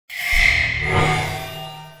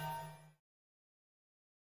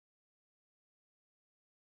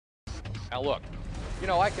Now look, you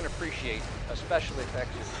know, I can appreciate a special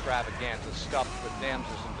effects extravaganza stuffed with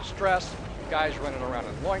damsels in distress, guys running around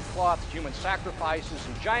in loincloths, human sacrifices,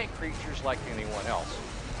 and giant creatures like anyone else.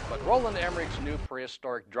 But Roland Emmerich's new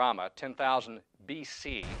prehistoric drama, 10,000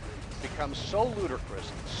 BC, becomes so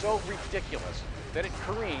ludicrous, so ridiculous, that it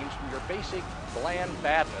careens from your basic bland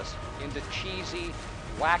badness into cheesy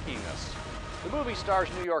wackiness. The movie stars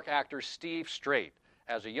New York actor Steve Strait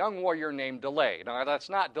as a young warrior named Delay. Now, that's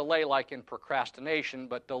not delay like in procrastination,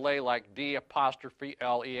 but delay like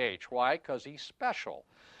D''Leh. Why? Because he's special.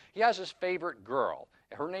 He has his favorite girl.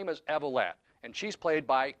 Her name is Evelette, and she's played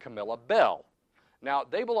by Camilla Bell. Now,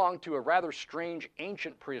 they belong to a rather strange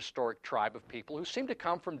ancient prehistoric tribe of people who seem to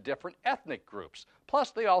come from different ethnic groups.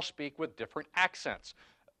 Plus, they all speak with different accents.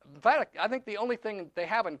 In fact, I think the only thing they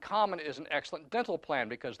have in common is an excellent dental plan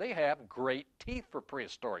because they have great teeth for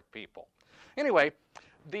prehistoric people. Anyway,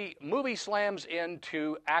 the movie slams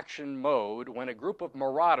into action mode when a group of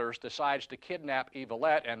marauders decides to kidnap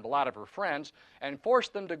Evelette and a lot of her friends and force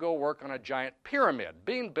them to go work on a giant pyramid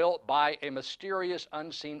being built by a mysterious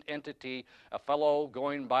unseen entity, a fellow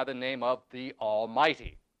going by the name of the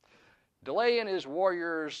Almighty. Delay and his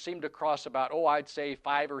warriors seem to cross about, I'd say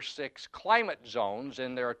 5 or 6 climate zones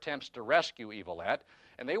in their attempts to rescue Evelette,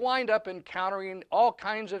 and they wind up encountering all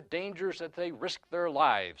kinds of dangers that they risk their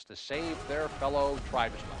lives to save their fellow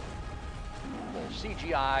tribesmen. Well,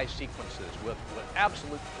 CGI sequences with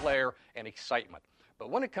absolute flair and excitement.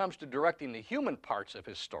 But when it comes to directing the human parts of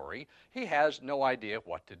his story, he has no idea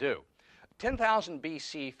what to do. 10,000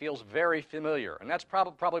 BC feels very familiar, and that's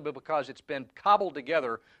probably because it's been cobbled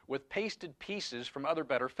together with pasted pieces from other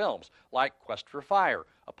better films, like Quest for Fire,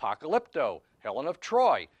 Apocalypto, Helen of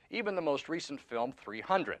Troy, even the most recent film,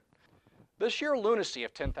 300. The sheer lunacy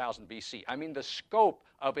of 10,000 BC, I mean the scope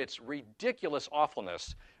of its ridiculous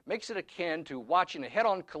awfulness, makes it akin to watching a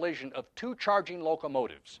head-on collision of 2 charging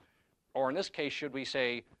locomotives, or in this case, should we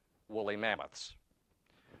say, woolly mammoths.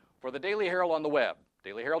 For the Daily Herald on the web,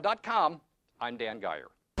 dailyherald.com, I'm Dan Gire.